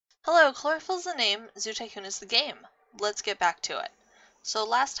Hello, Chlorophyll's the name, Zoo Tycoon is the game. Let's get back to it. So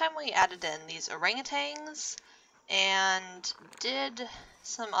last time we added in these orangutans and did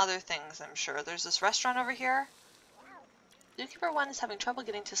some other things, I'm sure. There's this restaurant over here. Zookeeper 1 is having trouble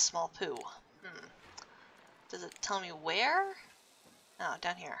getting to Small Poo. Does it tell me where? Oh,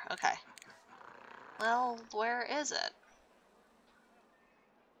 down here. Okay. Well, where is it?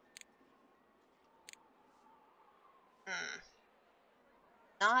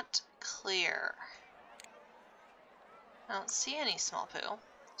 Not clear. I don't see any Small Poo.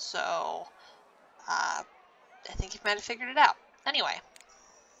 So, I think you might have figured it out. Anyway,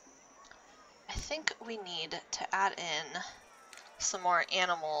 I think we need to add in some more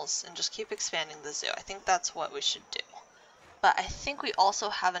animals and just keep expanding the zoo. I think that's what we should do. But I think we also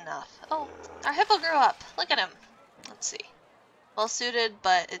have enough. Oh, our hippo grew up. Look at him. Let's see. Well suited,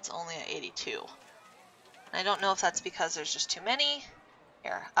 but it's only at 82. I don't know if that's because there's just too many.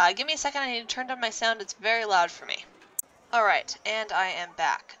 Here, give me a second. I need to turn down my sound. It's very loud for me. Alright, and I am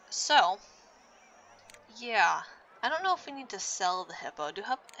back. So, yeah. I don't know if we need to sell the hippo. Do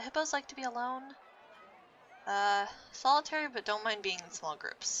hippos like to be alone? Solitary, but don't mind being in small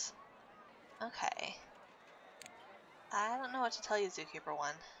groups. Okay. I don't know what to tell you, Zookeeper 1.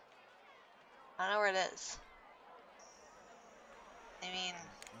 I don't know where it is. I mean,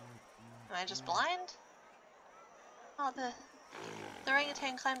 am I just blind? Oh, the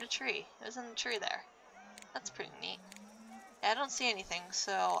orangutan climbed a tree. It was in the tree there. That's pretty neat. Yeah, I don't see anything,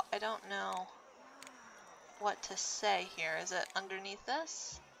 so I don't know what to say here. Is it underneath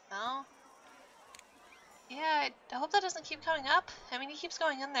this? No? Yeah, I hope that doesn't keep coming up. I mean, he keeps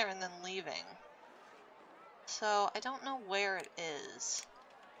going in there and then leaving. So, I don't know where it is.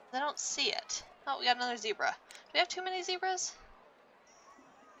 I don't see it. Oh, we got another zebra. Do we have too many zebras?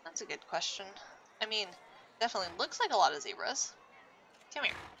 That's a good question. I mean, definitely looks like a lot of zebras. Come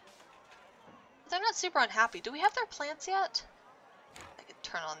here. They're not super unhappy. Do we have their plants yet? I could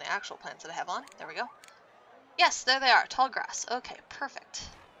turn on the actual plants that I have on. There we go. Yes, there they are. Tall grass. Okay, perfect.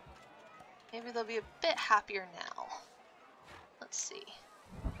 Maybe they'll be a bit happier now. Let's see.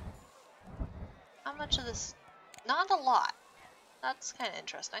 How much of this? Not a lot. That's kind of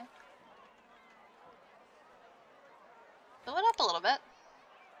interesting. Fill it up a little bit.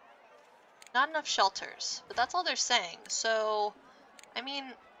 Not enough shelters, but that's all they're saying. So, I mean,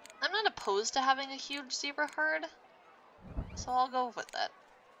 I'm not opposed to having a huge zebra herd, so I'll go with it.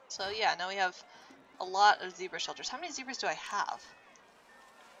 So yeah, now we have a lot of zebra shelters. How many zebras do I have?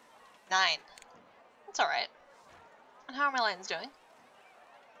 9. That's alright. And how are my lions doing?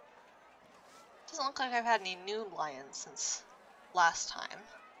 Doesn't look like I've had any new lions since last time.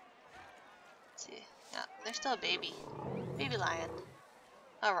 Let's see. Yeah, they're still a baby. Baby lion.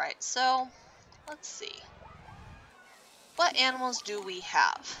 Alright, so let's see. What animals do we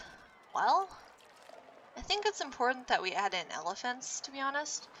have? Well, I think it's important that we add in elephants, to be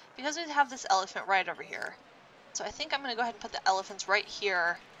honest, because we have this elephant right over here. So I think I'm going to go ahead and put the elephants right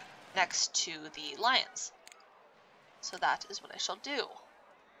here next to the lions. So that is what I shall do.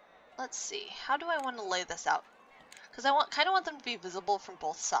 Let's see, how do I want to lay this out? Because I kind of want them to be visible from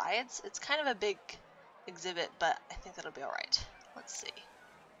both sides. It's kind of a big exhibit, but I think that'll be alright. Let's see.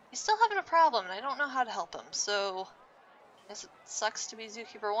 He's still having a problem, and I don't know how to help him, so I guess it sucks to be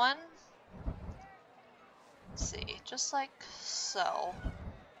Zookeeper 1. Let's see, just like so.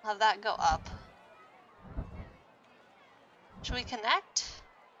 I'll have that go up. Should we connect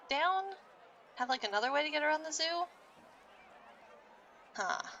down? Have like another way to get around the zoo?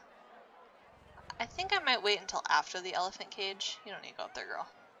 Huh. I think I might wait until after the elephant cage. You don't need to go up there, girl.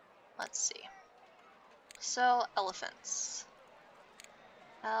 Let's see. So, elephants.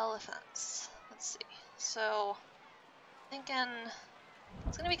 Elephants. Let's see. So, thinking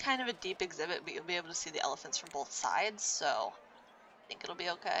it's going to be kind of a deep exhibit, but you'll be able to see the elephants from both sides, so I think it'll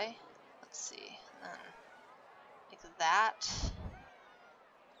be okay. Let's see. And then like that.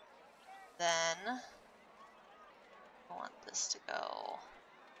 Then I want this to go.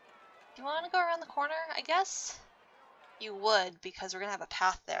 Do you want to go around the corner? I guess you would, because we're going to have a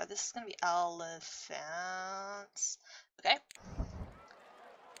path there. This is going to be elephants. Okay.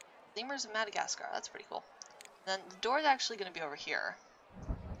 Lemurs of Madagascar. That's pretty cool. Then the door is actually going to be over here.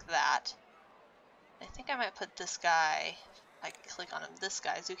 Like that. I think I might put this guy, I can click on him, this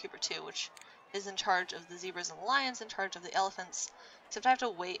guy, Zookeeper 2, which is in charge of the zebras and the lions, in charge of the elephants. Except I have to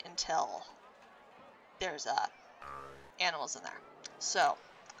wait until there's animals in there. So,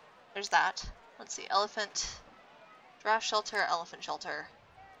 there's that. Let's see, elephant, giraffe shelter, elephant shelter,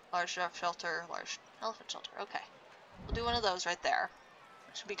 large giraffe shelter, large elephant shelter. Okay, we'll do one of those right there.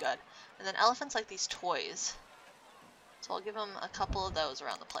 Should be good. And then elephants like these toys. So I'll give them a couple of those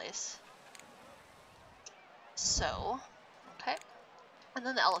around the place. So, okay. And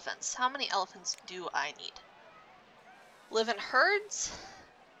then the elephants. How many elephants do I need? Live in herds?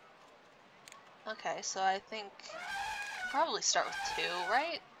 Okay, so I think I'll probably start with 2,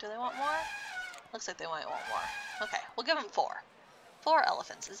 right? Do they want more? Looks like they might want more. Okay, we'll give them 4. 4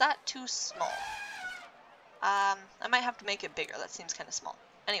 elephants. Is that too small? I might have to make it bigger. That seems kind of small.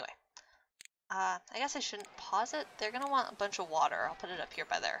 Anyway, I guess I shouldn't pause it. They're going to want a bunch of water. I'll put it up here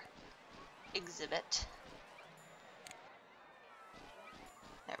by their exhibit.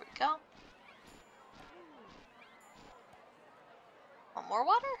 There we go. Want more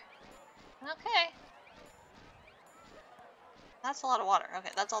water? Okay. That's a lot of water. Okay,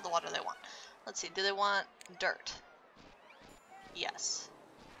 that's all the water they want. Let's see, do they want dirt? Yes.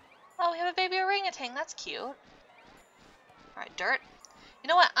 Oh, we have a baby orangutan. That's cute. Alright, dirt. You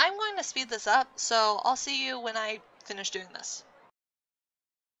know what? I'm going to speed this up, so I'll see you when I finish doing this.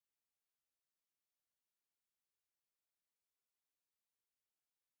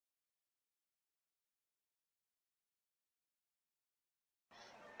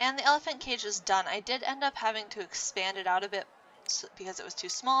 And the elephant cage is done. I did end up having to expand it out a bit because it was too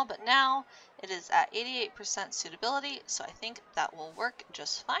small, but now it is at 88% suitability, so I think that will work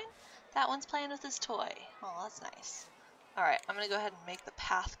just fine. That one's playing with his toy. Oh, that's nice. Alright, I'm going to go ahead and make the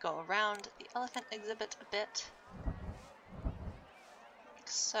path go around the elephant exhibit a bit. Like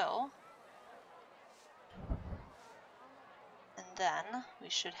so. And then we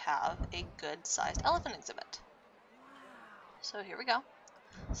should have a good-sized elephant exhibit. So here we go.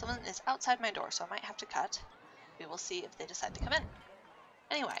 Someone is outside my door, so I might have to cut. We will see if they decide to come in.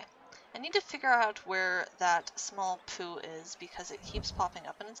 Anyway, I need to figure out where that small poo is because it keeps popping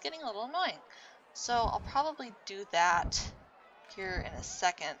up and it's getting a little annoying. So I'll probably do that here in a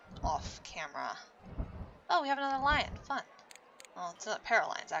second off camera. Oh, we have another lion. Fun. Oh, it's a pair of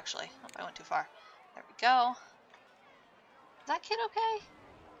lions, actually. Oh, I went too far. There we go. Is that kid okay?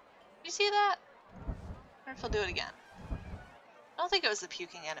 You see that? I wonder if he'll do it again. I don't think it was the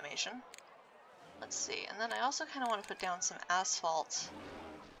puking animation. Let's see. And then I also kind of want to put down some asphalt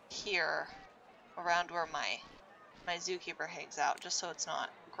here around where my zookeeper hangs out, just so it's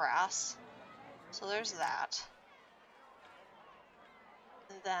not grass. So there's that.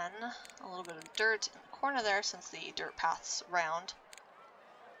 And then a little bit of dirt in the corner there since the dirt path's round.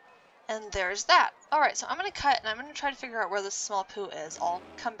 And there's that. Alright, so I'm going to cut and I'm going to try to figure out where this small poo is. I'll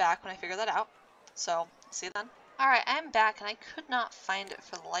come back when I figure that out. So, see you then. Alright, I'm back and I could not find it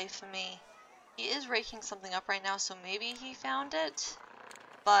for the life of me. He is raking something up right now, so maybe he found it.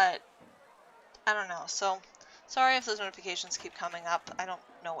 But I don't know. So, sorry if those notifications keep coming up. I don't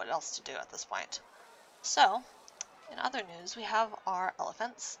know what else to do at this point. So, in other news, we have our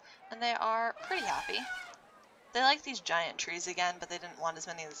elephants, and they are pretty happy. They like these giant trees again, but they didn't want as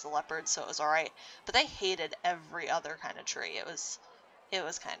many as the leopards, so it was alright. But they hated every other kind of tree. It was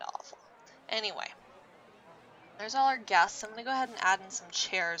kind of awful. Anyway, there's all our guests. I'm going to go ahead and add in some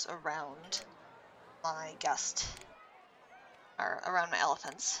chairs around my guest, or around my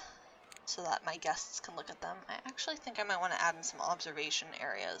elephants, so that my guests can look at them. I actually think I might want to add in some observation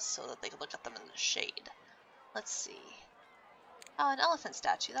areas so that they can look at them in the shade. Let's see. Oh, an elephant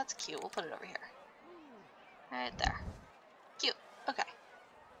statue. That's cute. We'll put it over here. Right there. Cute. Okay.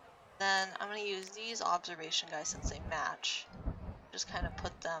 Then I'm going to use these observation guys since they match. Just kind of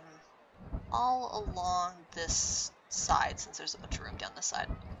put them all along this side since there's a bunch of room down this side.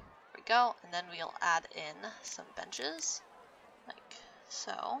 There we go. And then we'll add in some benches. Like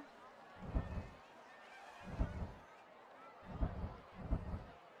so.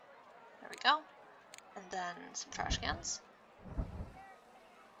 There we go. And then some trash cans.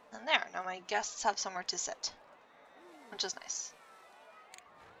 And there. Now my guests have somewhere to sit, which is nice.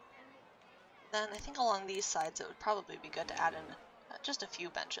 Then I think along these sides it would probably be good to add in just a few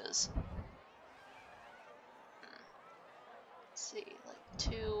benches. Let's see, like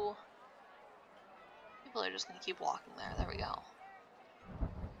 2. People are just going to keep walking there. There we go.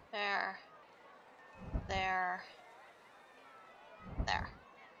 There. There. There.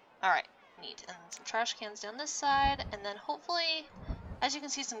 Alright, neat. And some trash cans down this side, and then hopefully, as you can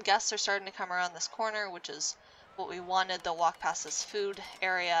see, some guests are starting to come around this corner, which is what we wanted. They'll walk past this food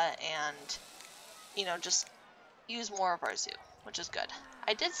area and, you know, just use more of our zoo, which is good.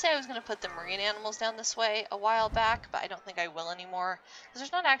 I did say I was going to put the marine animals down this way a while back, but I don't think I will anymore, because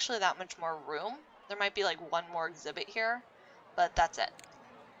there's not actually that much more room. There might be like one more exhibit here, but that's it.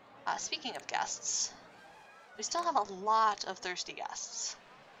 Speaking of guests, we still have a lot of thirsty guests.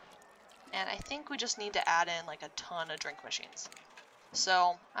 And I think we just need to add in like a ton of drink machines.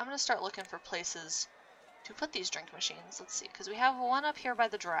 So I'm going to start looking for places to put these drink machines. Let's see, because we have one up here by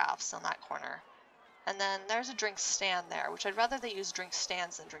the giraffes on that corner. And then there's a drink stand there, which I'd rather they use drink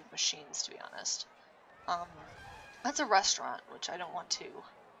stands than drink machines, to be honest. That's a restaurant, which I don't want to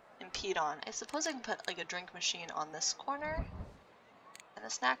impede on. I suppose I can put like a drink machine on this corner. And a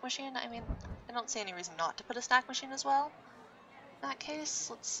snack machine. I mean, I don't see any reason not to put a snack machine as well. In that case,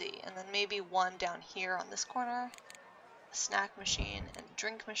 let's see. And then maybe one down here on this corner. A snack machine and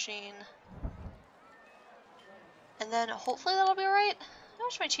drink machine. And then hopefully that'll be alright. I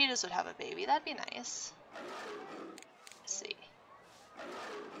wish my cheetahs would have a baby. That'd be nice. Let's see.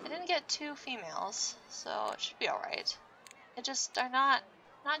 I didn't get 2 females, so it should be alright. They just are not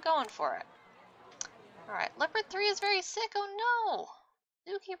going for it. Alright, leopard 3 is very sick. Oh no!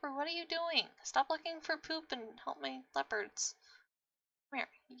 Zookeeper, what are you doing? Stop looking for poop and help my leopards. Come here,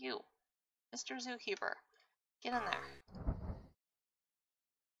 you. Mr. Zookeeper. Get in there.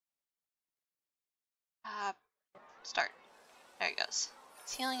 Start. There he goes.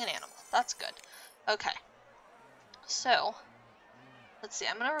 It's healing an animal. That's good. Okay. So, let's see.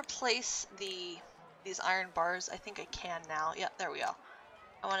 I'm going to replace these iron bars. I think I can now. Yeah, there we go.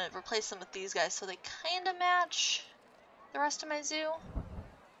 I want to replace them with these guys so they kind of match the rest of my zoo.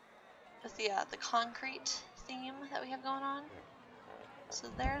 With the concrete theme that we have going on. So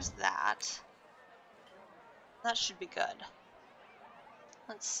there's that. That should be good.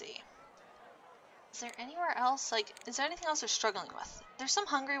 Let's see. Is there anywhere else? Like, is there anything else they're struggling with? There's some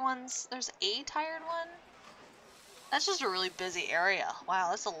hungry ones. There's a tired one. That's just a really busy area.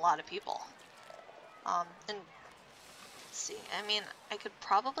 Wow, that's a lot of people. And let's see. I mean, I could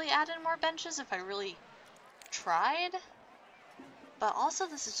probably add in more benches if I really tried. But also,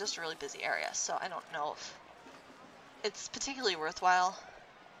 this is just a really busy area, so I don't know if it's particularly worthwhile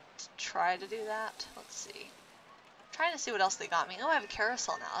to try to do that. Let's see. I'm trying to see what else they got me. Oh, I have a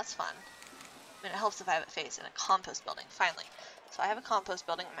carousel now. That's fun. I mean, it helps if I have it faced in a compost building, finally. So I have a compost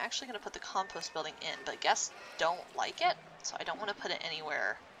building. I'm actually going to put the compost building in, but guests don't like it, so I don't want to put it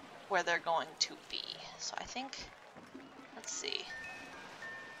anywhere where they're going to be. So I think, let's see.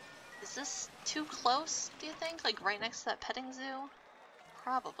 Is this too close, do you think? Like right next to that petting zoo?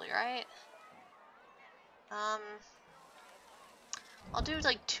 Probably, right? I'll do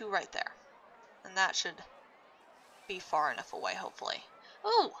like 2 right there. And that should be far enough away, hopefully.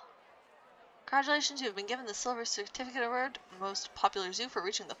 Ooh! Congratulations, you have been given the Silver Certificate Award, most popular zoo, for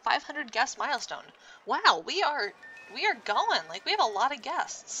reaching the 500 guest milestone. Wow, we are going. Like, we have a lot of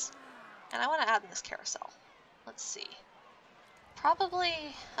guests. And I want to add in this carousel. Let's see. Probably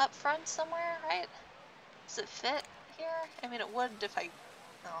up front somewhere, right? Does it fit here? I mean, it would if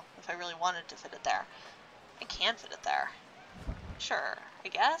I really wanted to fit it there. I can fit it there. Sure, I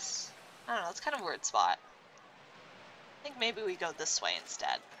guess. I don't know, it's kind of a weird spot. I think maybe we go this way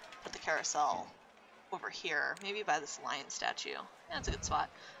instead. Put the carousel over here, maybe by this lion statue. Yeah, that's a good spot.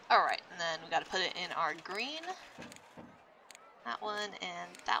 Alright, and then we gotta put it in our green. That one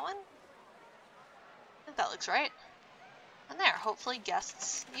and that one. I think that looks right. And there, hopefully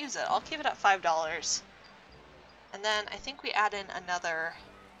guests use it. I'll keep it at $5. And then I think we add in another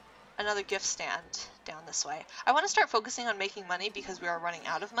gift stand down this way. I want to start focusing on making money because we are running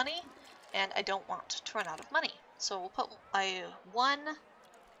out of money, and I don't want to run out of money. So we'll put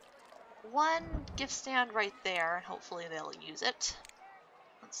one gift stand right there, and hopefully they'll use it.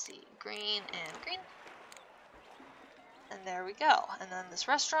 Let's see, green and green. And there we go. And then this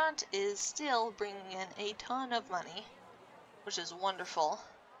restaurant is still bringing in a ton of money, which is wonderful.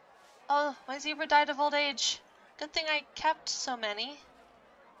 Oh, my zebra died of old age. Good thing I kept so many.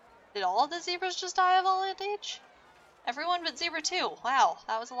 Did all of the zebras just die of old age? Everyone but zebra 2. Wow,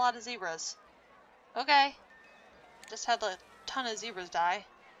 that was a lot of zebras. Okay. Just had a ton of zebras die.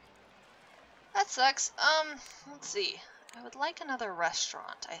 That sucks. Let's see. I would like another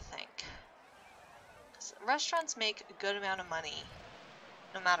restaurant, I think. 'Cause restaurants make a good amount of money,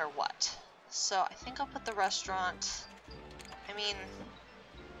 no matter what. So I think I'll put the restaurant... I mean,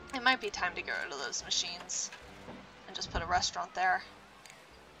 it might be time to get rid of those machines and just put a restaurant there.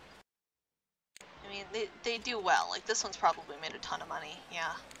 I mean, they do well. Like, this one's probably made a ton of money,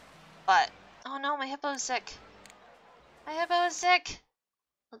 yeah. But, oh no, my hippo's sick. My hippo is sick!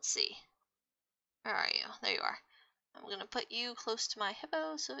 Let's see. Where are you? There you are. I'm gonna put you close to my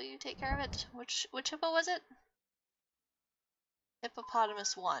hippo so you take care of it. Which hippo was it?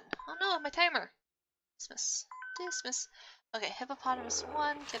 Hippopotamus 1. Oh no, my timer! Dismiss. Dismiss. Okay, Hippopotamus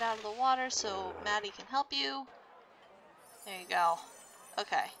 1, get out of the water so Maddie can help you. There you go.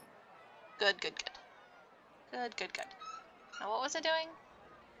 Okay. Good, good, good. Good, good, good. Now what was I doing?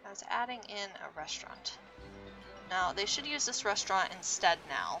 I was adding in a restaurant. Now, they should use this restaurant instead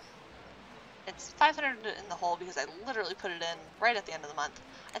now. It's 500 in the hole because I literally put it in right at the end of the month.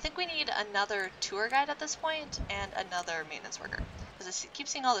 I think we need another tour guide at this point and another maintenance worker because I keep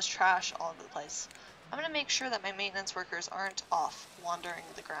seeing all this trash all over the place. I'm going to make sure that my maintenance workers aren't off wandering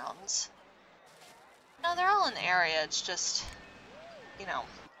the grounds. No, they're all in the area. It's just, you know,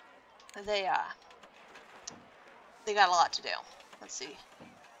 they got a lot to do. Let's see.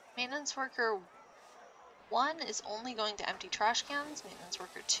 Maintenance worker 1 is only going to empty trash cans, maintenance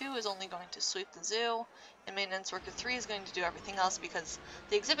worker 2 is only going to sweep the zoo, and maintenance worker 3 is going to do everything else because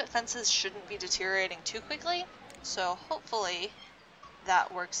the exhibit fences shouldn't be deteriorating too quickly, so hopefully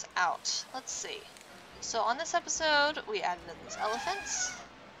that works out. Let's see. So on this episode, we added in these elephants,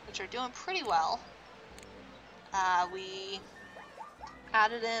 which are doing pretty well. We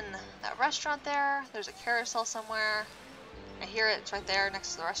added in that restaurant there. There's a carousel somewhere. I hear it. It's right there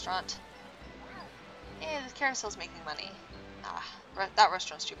next to the restaurant. Hey, the carousel's making money. That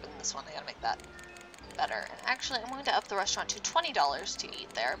restaurant's cheaper than this one. I gotta make that better. And actually, I'm going to up the restaurant to $20 to eat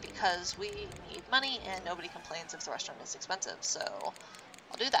there because we need money and nobody complains if the restaurant is expensive. So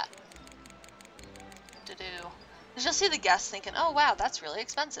I'll do that. Because you'll see the guests thinking, oh wow, that's really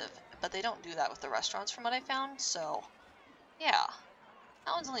expensive. But they don't do that with the restaurants from what I found. So yeah,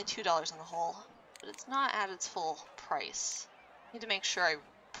 that one's only $2 in the hole, but it's not at its full price. Need to make sure I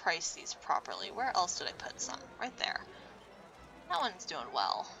price these properly. Where else did I put some? Right there. That one's doing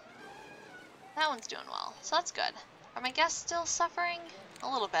well. That one's doing well. So that's good. Are my guests still suffering?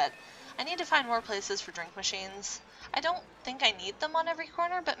 A little bit. I need to find more places for drink machines. I don't think I need them on every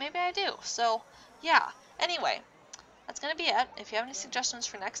corner, but maybe I do. So yeah. Anyway, that's going to be it. If you have any suggestions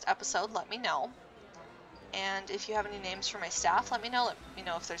for next episode, let me know. And if you have any names for my staff, let me know. Let me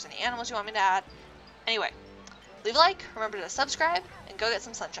know if there's any animals you want me to add. Anyway, leave a like, remember to subscribe, and go get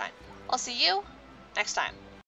some sunshine. I'll see you next time.